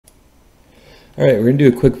All right, we're going to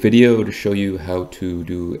do a quick video to show you how to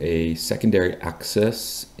do a secondary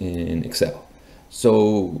axis in Excel.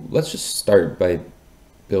 So let's just start by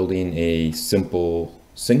building a simple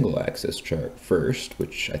single axis chart first,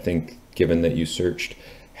 which I think, given that you searched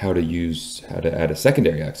how to add a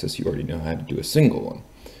secondary axis, you already know how to do a single one.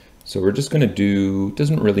 So we're just going to do, it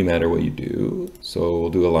doesn't really matter what you do. So we'll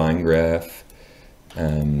do a line graph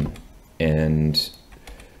and we'll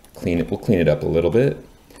clean it up a little bit.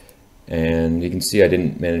 And you can see I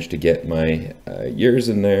didn't manage to get my years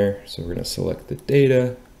in there. So we're going to select the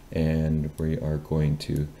data and we are going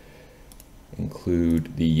to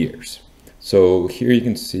include the years. So here you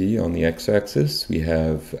can see on the x-axis we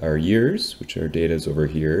have our years, which our data is over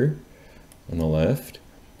here on the left,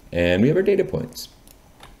 and we have our data points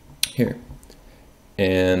here.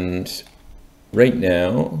 And right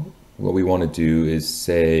now what we want to do is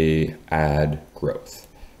say add growth.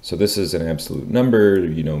 So this is an absolute number,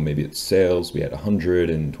 you know, maybe it's sales. We had 100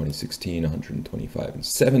 in 2016, 125 in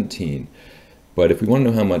 17. But if we want to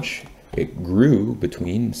know how much it grew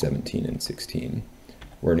between 17 and 16,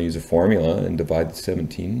 we're going to use a formula and divide the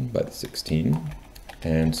 17 by the 16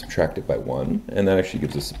 and subtract it by 1. And that actually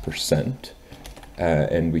gives us a percent.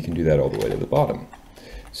 And we can do that all the way to the bottom.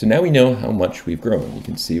 So now we know how much we've grown. You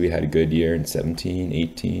can see we had a good year in 17,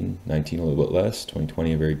 18, 19 a little bit less,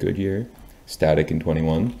 2020 a very good year, static in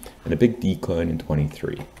 21, and a big decline in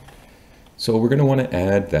 23. So we're going to want to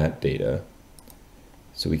add that data.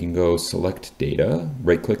 So we can go select data,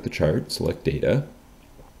 right click the chart, select data,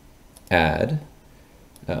 add.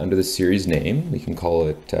 Under the series name, we can call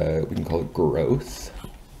it growth.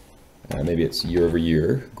 Maybe it's year over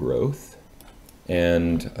year growth.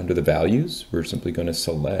 And under the values, we're simply going to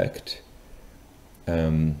select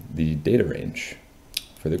the data range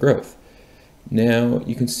for the growth. Now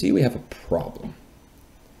you can see we have a problem.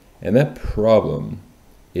 And that problem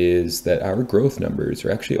is that our growth numbers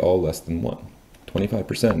are actually all less than 1.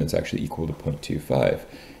 25% is actually equal to 0.25.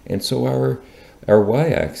 And so our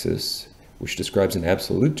y-axis, which describes an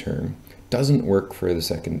absolute term, doesn't work for the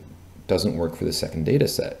second data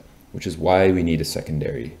set, which is why we need a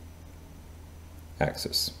secondary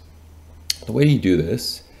axis. The way you do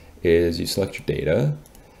this is you select your data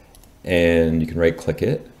and you can right click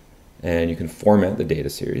it and you can format the data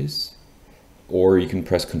series, or you can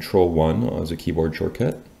press Ctrl+1 as a keyboard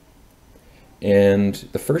shortcut. And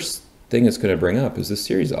the first thing it's going to bring up is the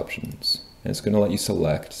series options, and it's going to let you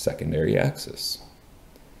select secondary axis.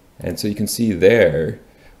 And so you can see there,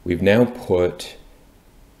 we've now put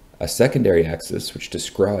a secondary axis which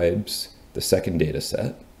describes the second data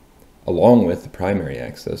set, along with the primary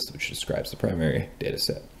axis which describes the primary data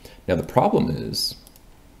set. Now the problem is,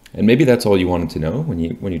 and maybe that's all you wanted to know when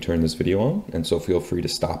you turn this video on, and so feel free to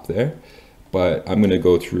stop there, but I'm going to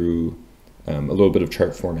go through a little bit of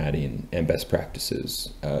chart formatting and best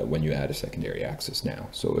practices when you add a secondary axis now.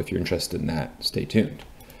 So if you're interested in that, stay tuned.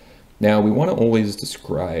 Now we want to always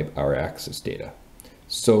describe our axis data.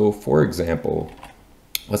 So for example,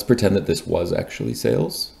 let's pretend that this was actually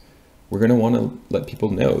sales. We're going to want to let people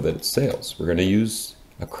know that it's sales. We're going to use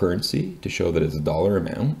a currency to show that it's a dollar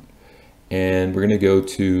amount. And we're going to go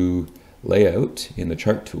to layout in the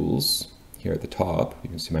chart tools here at the top. You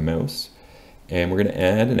can see my mouse. And we're going to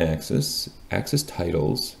add an axis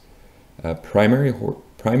titles, primary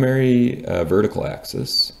vertical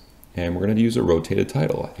axis. And we're going to use a rotated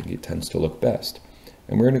title. I think it tends to look best.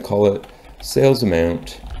 And we're going to call it sales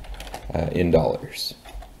amount in dollars.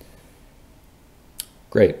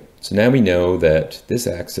 Great. So now we know that this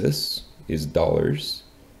axis is dollars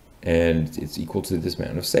and it's equal to this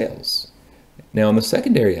amount of sales. Now on the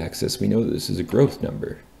secondary axis, we know that this is a growth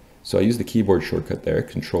number. So I use the keyboard shortcut there,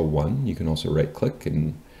 Ctrl+1. You can also right click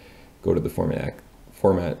and go to the format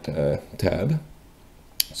tab.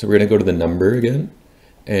 So we're going to go to the number again.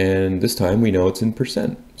 And this time we know it's in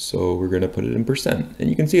percent. So we're going to put it in percent. And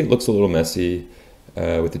you can see it looks a little messy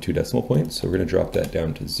with the 2 decimal points. So we're going to drop that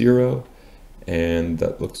down to 0. And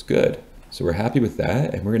that looks good. So we're happy with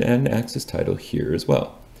that. And we're going to add an axis title here as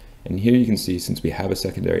well. And here you can see, since we have a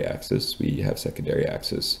secondary axis, we have secondary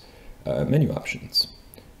axis menu options.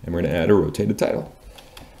 And we're going to add a rotated title.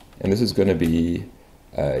 And this is going to be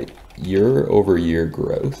year over year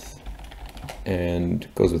growth. And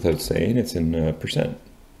goes without saying, it's in percent.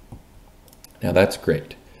 Now that's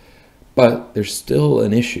great. But there's still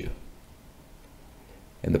an issue.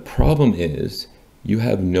 And the problem is you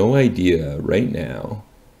have no idea right now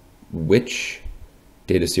which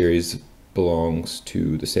data series belongs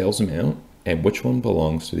to the sales amount and which one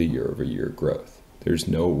belongs to the year over year growth. There's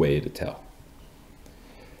no way to tell.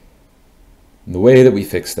 And the way that we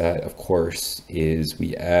fix that, of course, is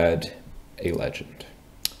we add a legend.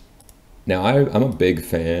 Now, I'm a big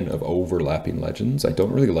fan of overlapping legends. I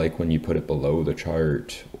don't really like when you put it below the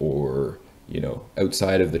chart or,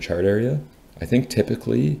 outside of the chart area. I think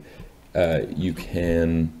typically you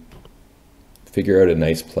can figure out a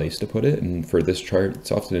nice place to put it. And for this chart,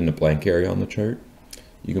 it's often in a blank area on the chart.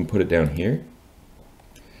 You can put it down here.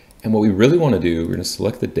 And what we really want to do, we're going to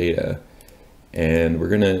select the data and we're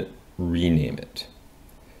going to rename it.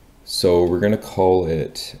 So we're going to call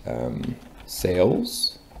it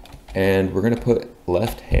sales, and we're going to put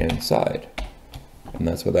left-hand side. And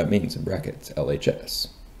that's what that means in brackets, LHS.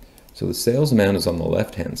 So the sales amount is on the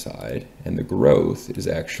left-hand side, and the growth is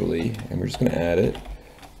actually, and we're just going to add it,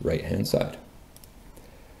 right-hand side.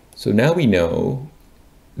 So now we know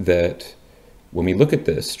that when we look at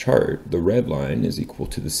this chart, the red line is equal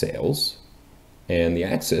to the sales, and the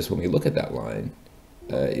axis, when we look at that line,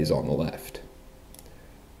 is on the left.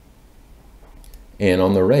 And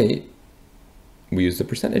on the right, we use the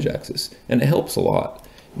percentage axis, and it helps a lot.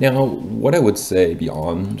 Now, what I would say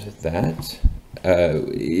beyond that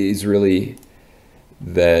is really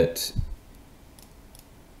that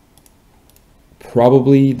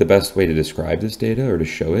probably the best way to describe this data or to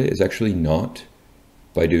show it is actually not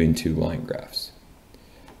by doing 2 line graphs.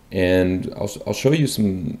 And I'll show you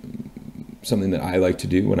something that I like to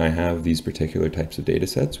do when I have these particular types of data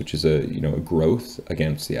sets, which is a growth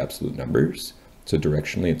against the absolute numbers. So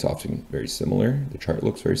directionally, it's often very similar. The chart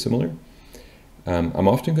looks very similar. I'm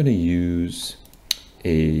often going to use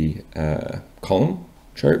a column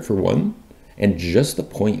chart for one, and just the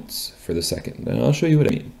points for the second. And I'll show you what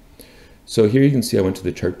I mean. So here you can see I went to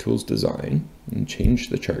the Chart Tools Design and changed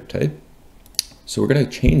the chart type. So we're going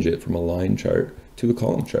to change it from a line chart to a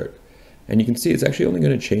column chart. And you can see it's actually only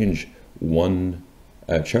going to change one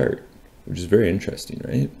chart, which is very interesting,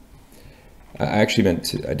 right? I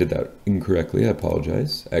did that incorrectly, I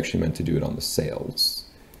apologize. I actually meant to do it on the sales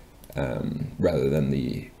rather than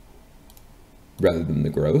the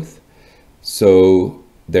growth. So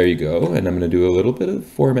there you go, and I'm going to do a little bit of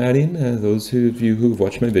formatting. Those of you who've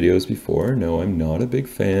watched my videos before know I'm not a big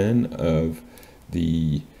fan of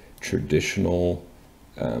the traditional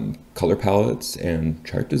color palettes and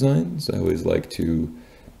chart designs. I always like to,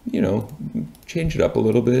 change it up a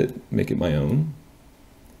little bit, make it my own.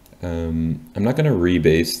 I'm not going to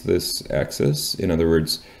rebase this axis. In other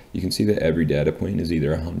words, you can see that every data point is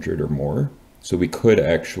either 100 or more. So we could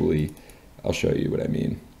actually, I'll show you what I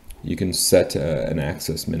mean. You can set an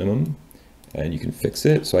axis minimum and you can fix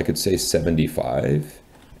it. So I could say 75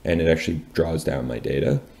 and it actually draws down my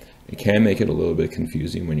data. It can make it a little bit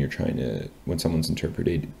confusing when when someone's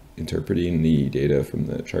interpreting the data from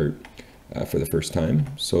the chart for the first time.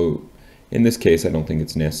 So in this case, I don't think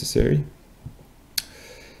it's necessary.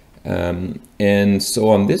 And so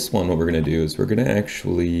on this one, what we're going to do is we're going to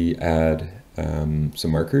actually add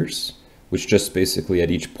some markers, which just basically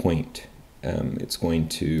at each point, it's going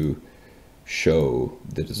to show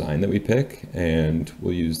the design that we pick, and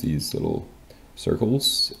we'll use these little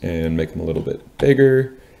circles and make them a little bit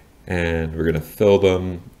bigger, and we're going to fill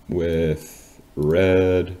them with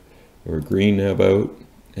red or green, how about,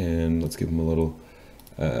 and let's give them a little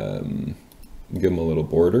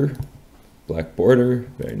border. Black border,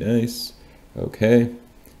 very nice. Okay,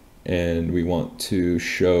 and we want to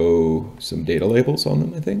show some data labels on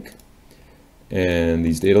them, I think. And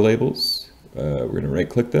these data labels, we're going to right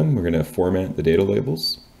click them, we're going to format the data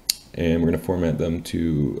labels, and we're going to format them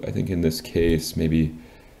to, I think in this case, maybe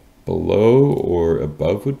below or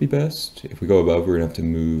above would be best. If we go above, we're going to have to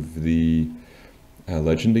move the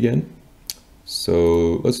legend again.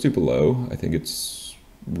 So let's do below, I think it's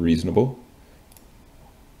reasonable.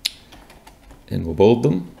 And we'll bold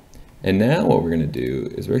them. And now what we're going to do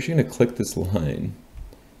is we're actually going to click this line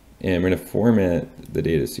and we're going to format the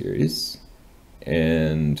data series,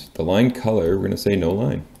 and the line color, we're going to say no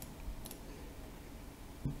line.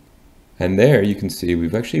 And there you can see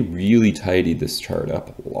we've actually really tidied this chart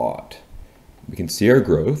up a lot. We can see our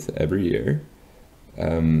growth every year,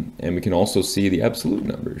 and we can also see the absolute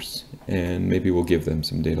numbers, and maybe we'll give them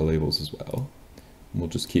some data labels as well. We'll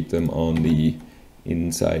just keep them on the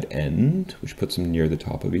inside end, which puts them near the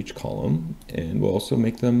top of each column, and we'll also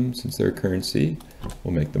make them, since they're a currency,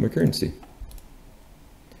 we'll make them a currency.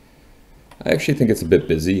 I actually think it's a bit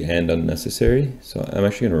busy and unnecessary, so I'm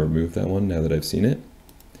actually going to remove that one now that I've seen it.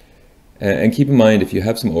 And keep in mind, if you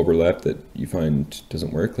have some overlap that you find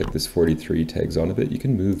doesn't work, like this 43 tags on a bit, you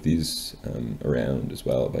can move these around as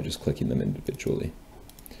well by just clicking them individually.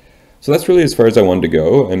 So that's really as far as I wanted to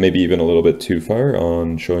go, and maybe even a little bit too far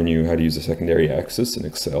on showing you how to use a secondary axis in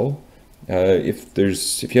Excel. If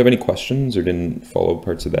you have any questions or didn't follow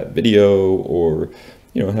parts of that video, or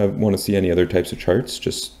want to see any other types of charts,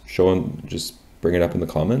 just bring it up in the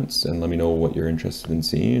comments and let me know what you're interested in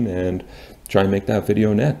seeing, and try and make that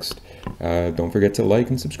video next. Don't forget to like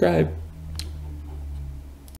and subscribe.